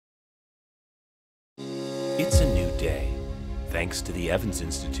It's a new day. Thanks to the Evans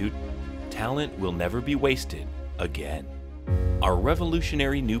Institute, talent will never be wasted again. Our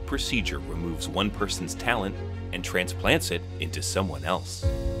revolutionary new procedure removes one person's talent and transplants it into someone else.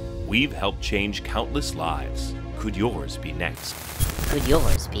 We've helped change countless lives. Could yours be next? Could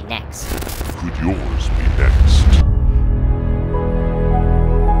yours be next? Could yours be next?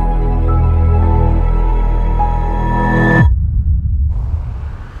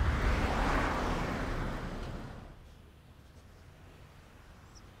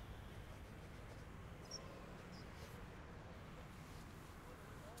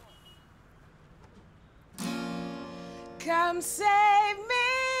 Come save me,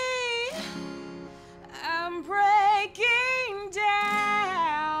 I'm breaking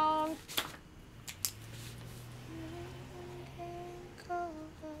down.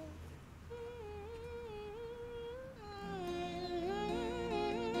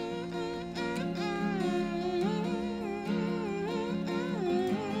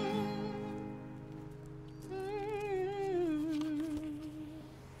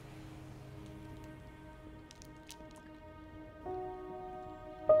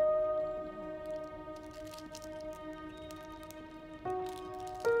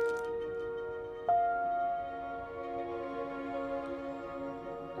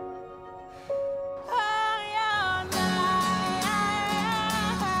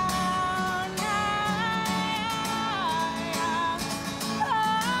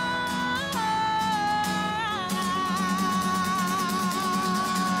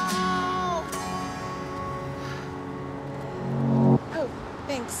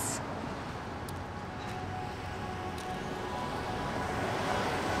 Thanks.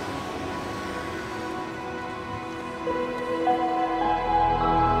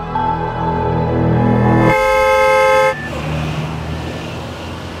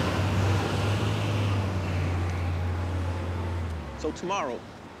 So tomorrow,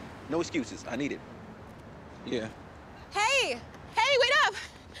 no excuses. I need it. Yeah. Hey! Hey, wait up!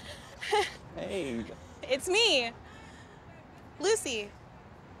 Hey. It's me, Lucy.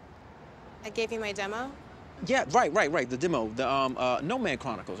 I gave you my demo? Yeah, right. The demo, the Nomad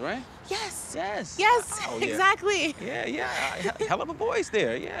Chronicles, right? Yes. Yes. Yes, Oh, yeah. exactly. Yeah. Hell of a voice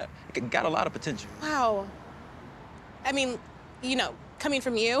there. Yeah. Got a lot of potential. Wow. I mean, you know, coming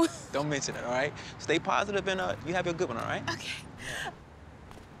from you. Don't mention it, all right? Stay positive and you have a good one, all right? Okay.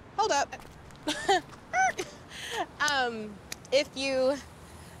 Hold up. If you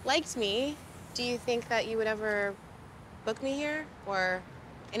liked me, do you think that you would ever book me here or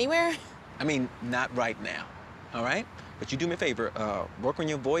anywhere? I mean, not right now, all right? But you do me a favor, work on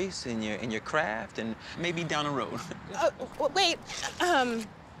your voice and your craft, and maybe down the road. Wait. Fast.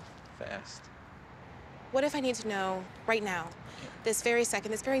 What if I need to know right now, this very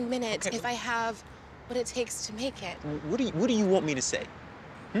second, this very minute, Okay. if I have what it takes to make it? What do you want me to say?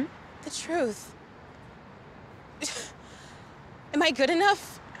 Hmm? The truth. Am I good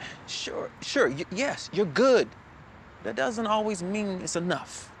enough? Sure. Yes, you're good. That doesn't always mean it's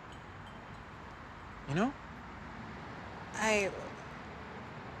enough. You know? I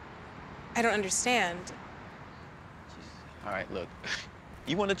don't understand. All right, look.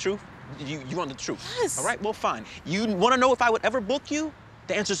 You want the truth? You want the truth? Yes. All right, well, fine. You want to know if I would ever book you?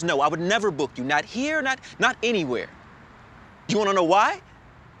 The answer is no. I would never book you. Not here, not anywhere. You want to know why?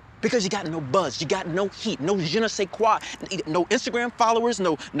 Because you got no buzz, you got no heat, no je ne sais quoi, no Instagram followers,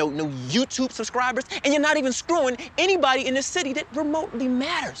 no YouTube subscribers, and you're not even screwing anybody in this city that remotely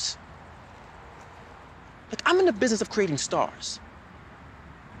matters. Look, I'm in the business of creating stars.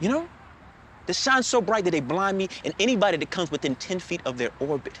 You know? That shine so bright that they blind me and anybody that comes within 10 feet of their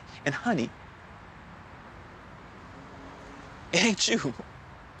orbit. And honey, it ain't you.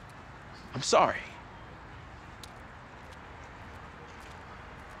 I'm sorry.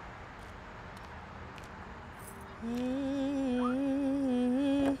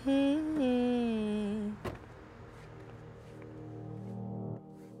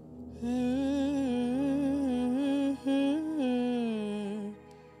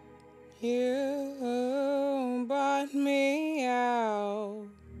 You bought me out.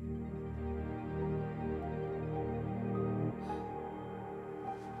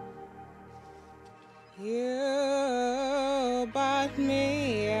 You bought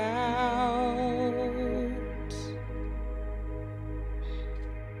me out.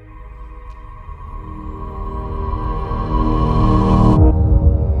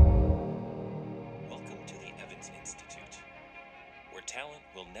 Welcome to the Evans Institute, where talent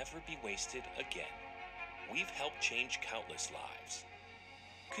will never be wasted again. We've helped change countless lives.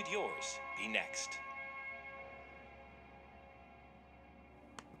 Could yours be next?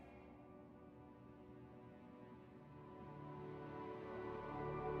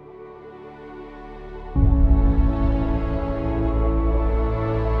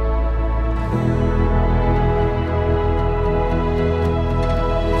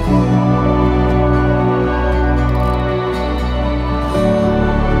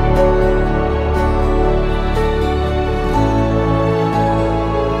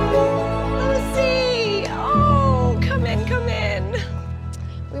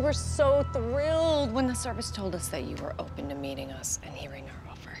 were so thrilled when the service told us that you were open to meeting us and hearing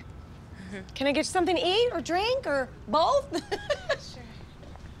our offer. Can I get you something to eat or drink or both? Sure.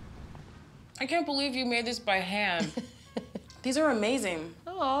 I can't believe you made this by hand. These are amazing.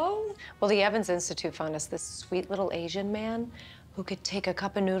 Oh. Well, the Evans Institute found us this sweet little Asian man who could take a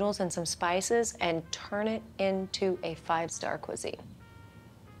cup of noodles and some spices and turn it into a 5-star cuisine.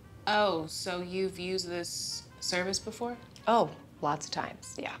 Oh, so you've used this service before? Oh, lots of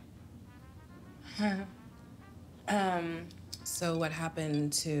times, yeah. So what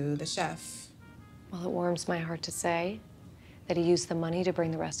happened to the chef? Well, it warms my heart to say that he used the money to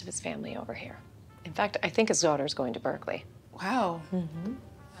bring the rest of his family over here. In fact, I think his daughter's going to Berkeley. Wow.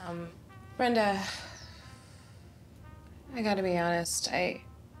 Brenda, I gotta be honest, I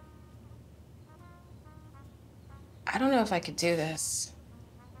don't know if I could do this.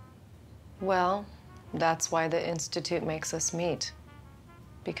 Well, that's why the Institute makes us meet,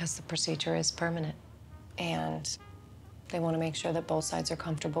 because the procedure is permanent. And they want to make sure that both sides are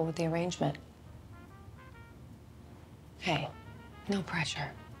comfortable with the arrangement. Hey, no pressure.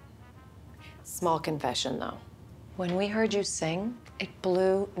 Small confession, though. When we heard you sing, it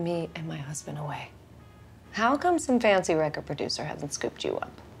blew me and my husband away. How come some fancy record producer hasn't scooped you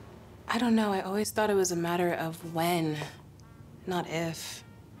up? I don't know, I always thought it was a matter of when, not if.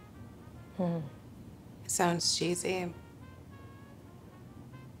 It sounds cheesy.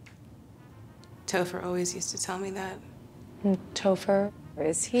 Topher always used to tell me that. Topher,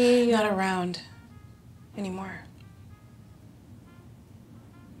 is he? Not around anymore.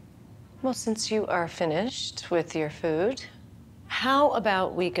 Well, since you are finished with your food, how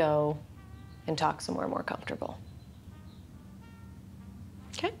about we go and talk somewhere more comfortable?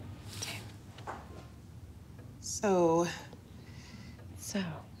 Okay? So, So,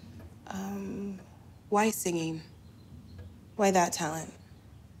 why singing? Why that talent?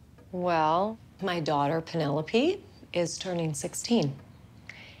 well, my daughter, Penelope, is turning 16.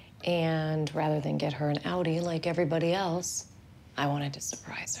 And rather than get her an Audi like everybody else, I wanted to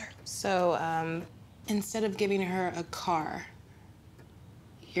surprise her. So, instead of giving her a car,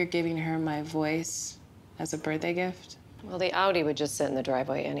 you're giving her my voice as a birthday gift? Well, the Audi would just sit in the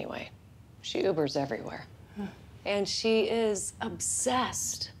driveway anyway. She Ubers everywhere. And she is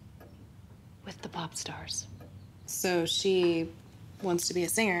obsessed with the pop stars. So she wants to be a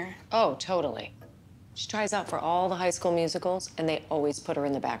singer. Oh, totally. She tries out for all the high school musicals, and they always put her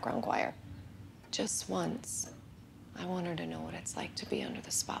in the background choir. Just once, I want her to know what it's like to be under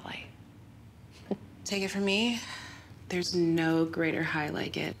the spotlight. Take it from me, there's no greater high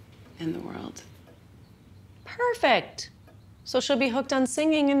like it in the world. Perfect. So she'll be hooked on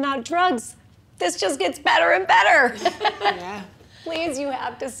singing and not drugs. This just gets better and better. Yeah. Please, you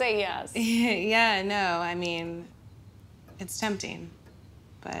have to say yes. Yeah, no, I mean, it's tempting,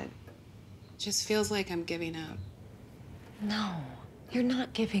 but it just feels like I'm giving up. No, you're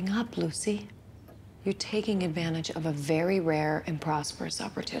not giving up, Lucy. You're taking advantage of a very rare and prosperous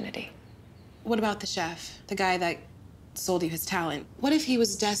opportunity. What about the chef, the guy that sold you his talent? What if he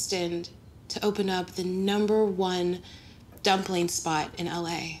was destined to open up the #1 dumpling spot in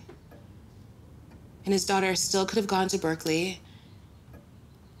LA? And his daughter still could have gone to Berkeley,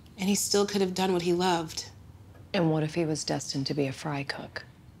 and he still could have done what he loved. And what if he was destined to be a fry cook?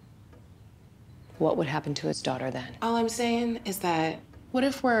 What would happen to his daughter then? All I'm saying is that, what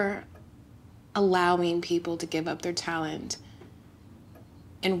if we're allowing people to give up their talent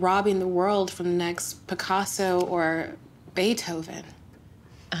and robbing the world from the next Picasso or Beethoven?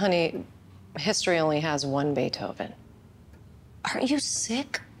 Honey, history only has one Beethoven. Aren't you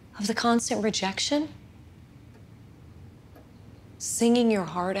sick of the constant rejection? Singing your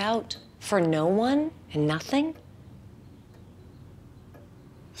heart out for no one and nothing?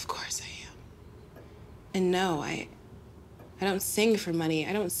 Of course I am. And no, I don't sing for money.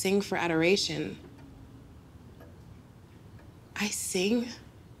 I don't sing for adoration. I sing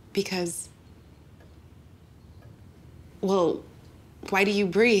because, well, why do you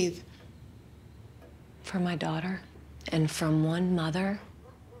breathe? For my daughter, and from one mother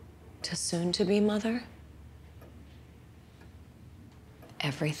to soon-to-be mother,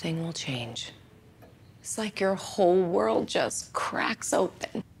 everything will change. It's like your whole world just cracks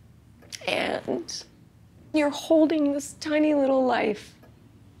open, and you're holding this tiny little life.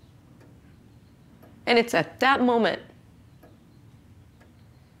 And it's at that moment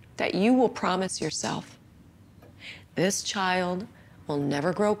that you will promise yourself, this child will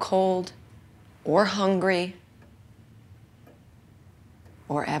never grow cold or hungry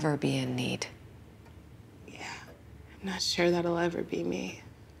or ever be in need. Yeah, I'm not sure that'll ever be me.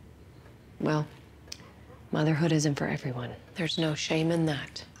 Well, motherhood isn't for everyone. There's no shame in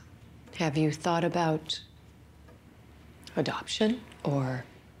that. Have you thought about adoption or?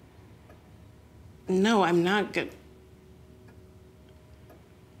 No, I'm not good.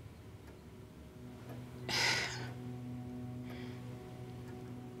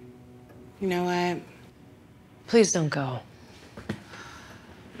 You know what? Please don't go.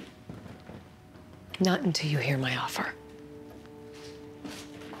 Not until you hear my offer.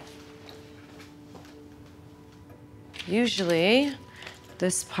 Usually,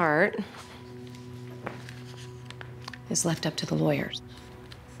 this part is left up to the lawyers.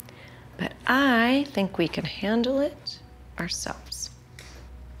 But I think we can handle it ourselves.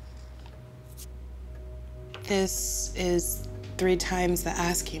 This is 3 times the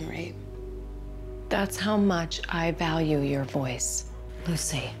asking rate. That's how much I value your voice.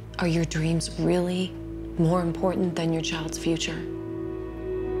 Lucy, are your dreams really more important than your child's future?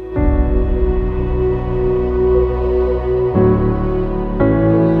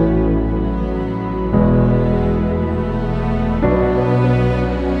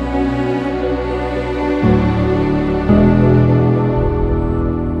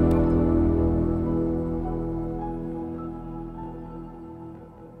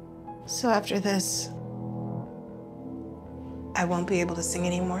 So after this, I won't be able to sing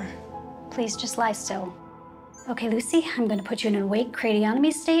anymore. Please just lie still. Okay, Lucy, I'm going to put you in an awake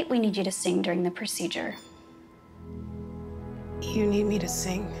craniotomy state. We need you to sing during the procedure. You need me to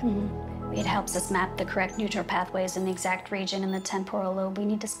sing? Mm-hmm. It helps us map the correct neutral pathways in the exact region in the temporal lobe we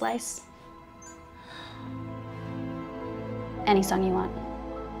need to splice. Any song you want.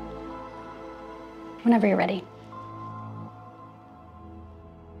 Whenever you're ready.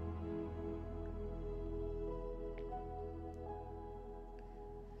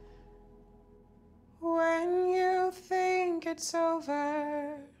 When you think it's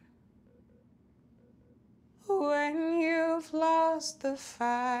over, when you've lost the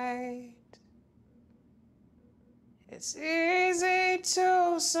fight, it's easy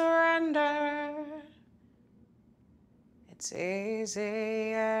to surrender. It's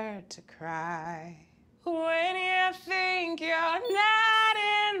easier to cry. When you think you're not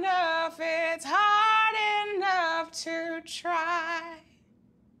enough, it's hard enough to try.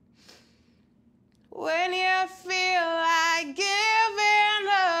 When you feel like giving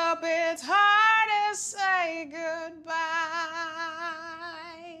up, it's hard to say goodbye.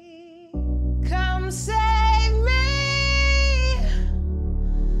 Come save me,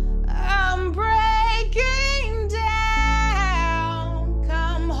 I'm breaking down.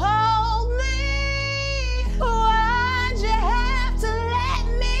 Come hold me, why'd you have to let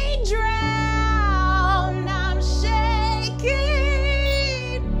me drown? I'm shaking.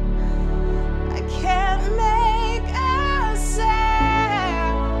 Can't make a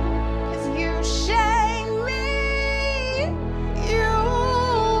sound, 'cause you shame me. You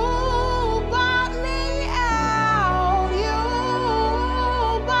bought me out. You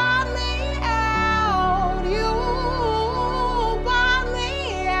bought me out. You bought me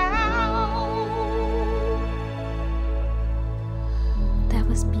out. That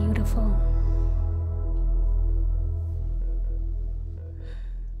was beautiful.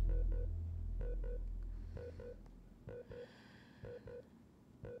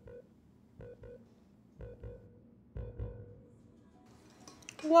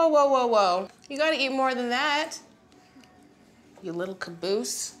 Whoa, whoa, whoa, whoa. You gotta eat more than that. You little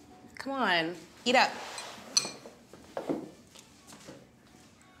caboose. Come on, eat up.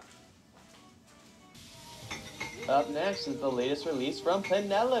 Up next is the latest release from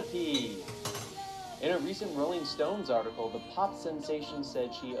Penelope. In a recent Rolling Stones article, the pop sensation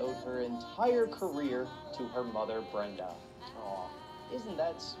said she owed her entire career to her mother, Brenda. Aw, isn't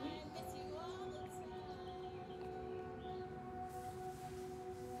that sweet?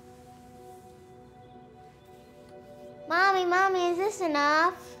 Mommy, is this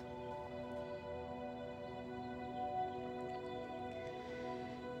enough?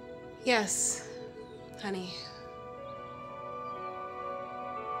 Yes, honey.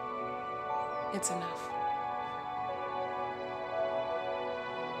 It's enough.